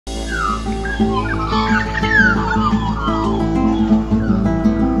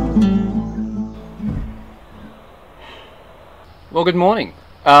Well, good morning.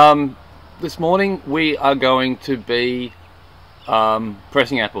 This morning we are going to be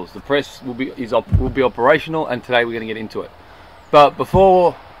pressing apples. The press will be operational, and today we're going to get into it. But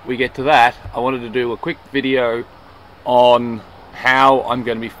before we get to that, I wanted to do a quick video on how I'm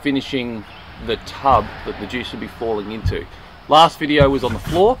going to be finishing the tub that the juice will be falling into. Last video was on the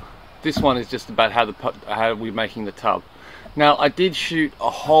floor. This one is just about how we're making the tub. Now, I did shoot a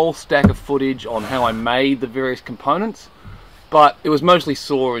whole stack of footage on how I made the various components, but it was mostly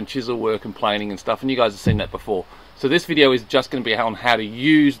saw and chisel work and planing and stuff, and you guys have seen that before. So this video is just going to be on how to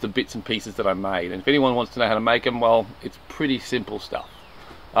use the bits and pieces that I made. And if anyone wants to know how to make them, well, it's pretty simple stuff.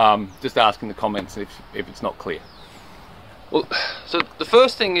 Just ask in the comments if it's not clear. Well, so the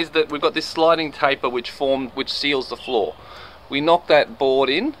first thing is that we've got this sliding taper which seals the floor. We knock that board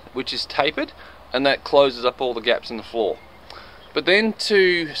in, which is tapered, and that closes up all the gaps in the floor. But then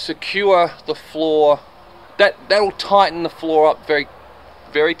to secure the floor, that'll tighten the floor up very,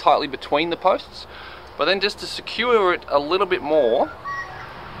 very tightly between the posts. But then just to secure it a little bit more,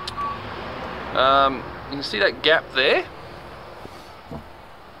 you can see that gap there.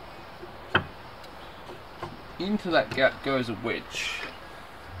 Into that gap goes a wedge.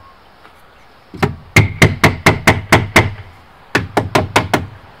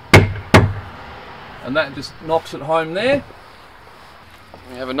 And that just knocks it home there.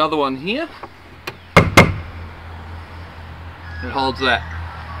 We have another one here. It holds that.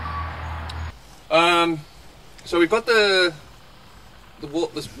 So we've got the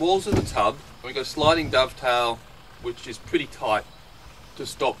walls of the tub, and we've got a sliding dovetail which is pretty tight to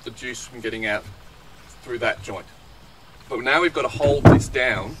stop the juice from getting out through that joint. But now we've got to hold this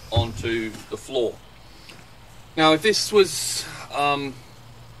down onto the floor. Now if this was,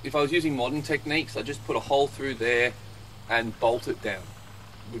 if I was using modern techniques, I'd just put a hole through there and bolt it down.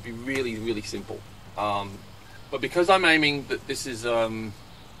 It would be really, really simple. But because I'm aiming that this is a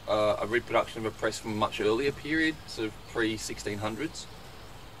reproduction of a press from a much earlier period, sort of pre-1600s,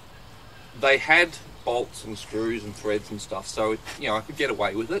 they had bolts and screws and threads and stuff, so I could get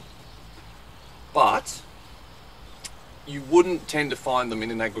away with it. But you wouldn't tend to find them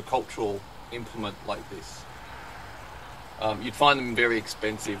in an agricultural implement like this. You'd find them in very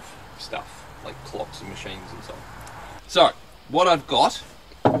expensive stuff, like clocks and machines and so on. So, what I've got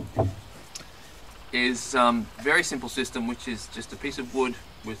is a very simple system, which is just a piece of wood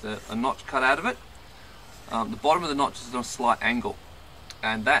with a notch cut out of it. The bottom of the notch is on a slight angle,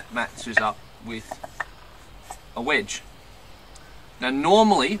 and that matches up with a wedge. Now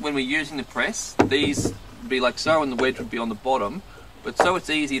normally when we're using the press, these would be like so and the wedge would be on the bottom, but so it's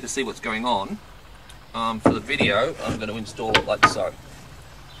easier to see what's going on, for the video I'm going to install it like so.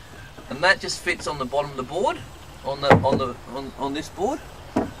 And that just fits on the bottom of the board, on this board.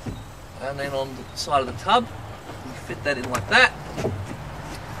 And then on the side of the tub, we fit that in like that.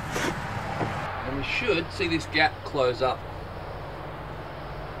 And we should see this gap close up.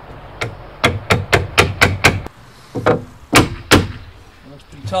 Looks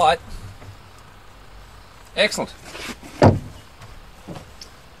pretty tight. Excellent.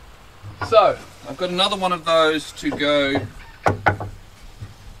 So, I've got another one of those to go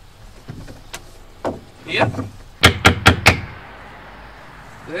here.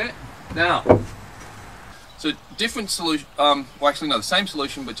 There. Now, so different solution, well actually no, the same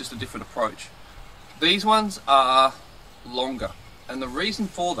solution but just a different approach. These ones are longer, and the reason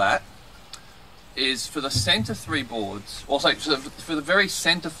for that is for the center three boards, also for the very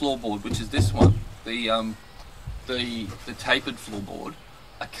center floorboard, which is this one, the tapered floorboard,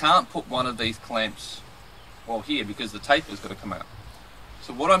 I can't put one of these clamps, well, here, because the taper's got to come out.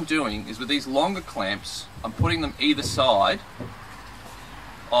 So what I'm doing is with these longer clamps, I'm putting them either side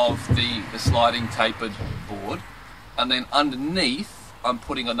of the sliding tapered board, and then underneath I'm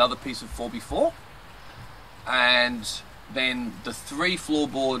putting another piece of 4x4, and then the three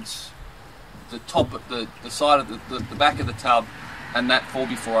floorboards, the top, the side of the back of the tub, and that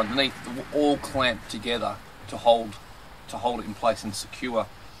 4x4 underneath, all clamped together to hold it in place and secure,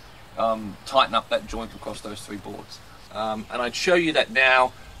 tighten up that joint across those three boards. And I'd show you that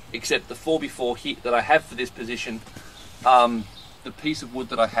now, except the 4x4 here that I have for this position, the piece of wood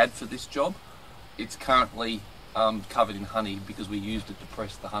that I had for this job, it's currently covered in honey because we used it to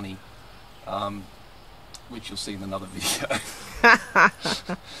press the honey, which you'll see in another video.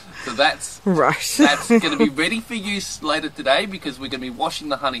 So that's going to be ready for use later today, because we're going to be washing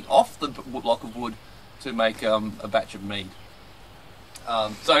the honey off the block of wood to make a batch of mead.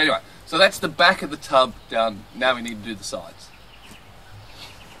 So anyway, so that's the back of the tub down. Now we need to do the sides.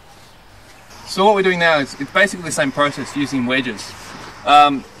 So what we're doing now is it's basically the same process using wedges.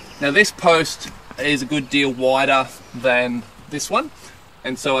 Now this post is a good deal wider than this one,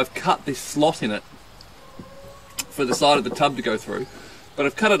 and so I've cut this slot in it for the side of the tub to go through, but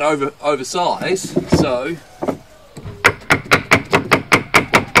I've cut it oversized so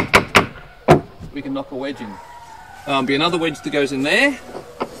we can knock a wedge in. Be another wedge that goes in there,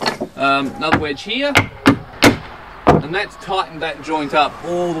 another wedge here, and that's tightened that joint up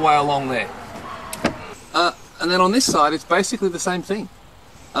all the way along there. And then on this side it's basically the same thing,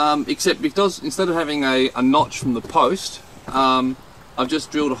 except because instead of having a notch from the post, I've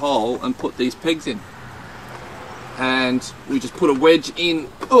just drilled a hole and put these pegs in, and we just put a wedge in.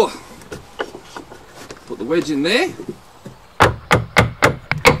 Put the wedge in there,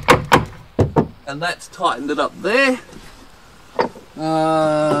 and that's tightened it up there.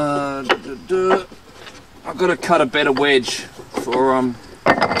 I've got to cut a better wedge for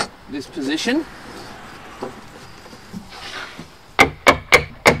this position.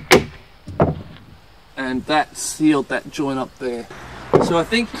 And that sealed that joint up there. So I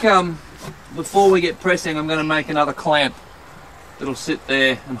think before we get pressing, I'm going to make another clamp that'll sit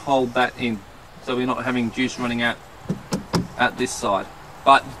there and hold that in, so we're not having juice running out at this side.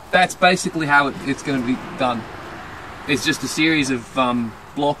 But that's basically how it's going to be done. It's just a series of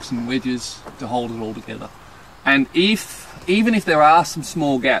blocks and wedges to hold it all together. And even if there are some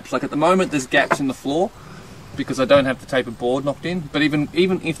small gaps, like at the moment there's gaps in the floor because I don't have the tapered board knocked in, but even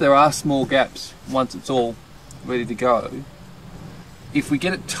if there are small gaps once it's all ready to go, if we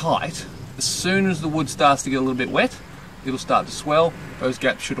get it tight, as soon as the wood starts to get a little bit wet, it'll start to swell. Those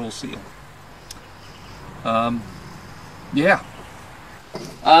gaps should all seal. Yeah.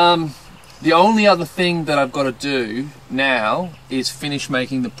 The only other thing that I've got to do now is finish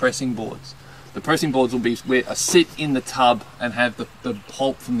making the pressing boards. The pressing boards will be where I sit in the tub and have the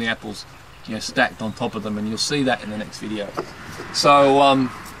pulp from the apples, you know, stacked on top of them, and you'll see that in the next video. So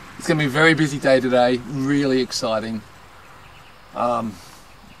it's going to be a very busy day today, really exciting. I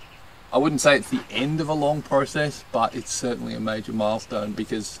wouldn't say it's the end of a long process, but it's certainly a major milestone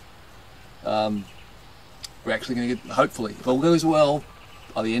because we're actually going to get, hopefully, if all goes well,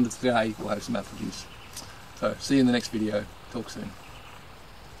 by the end of the day we'll have some apple juice. So see you in the next video. Talk soon.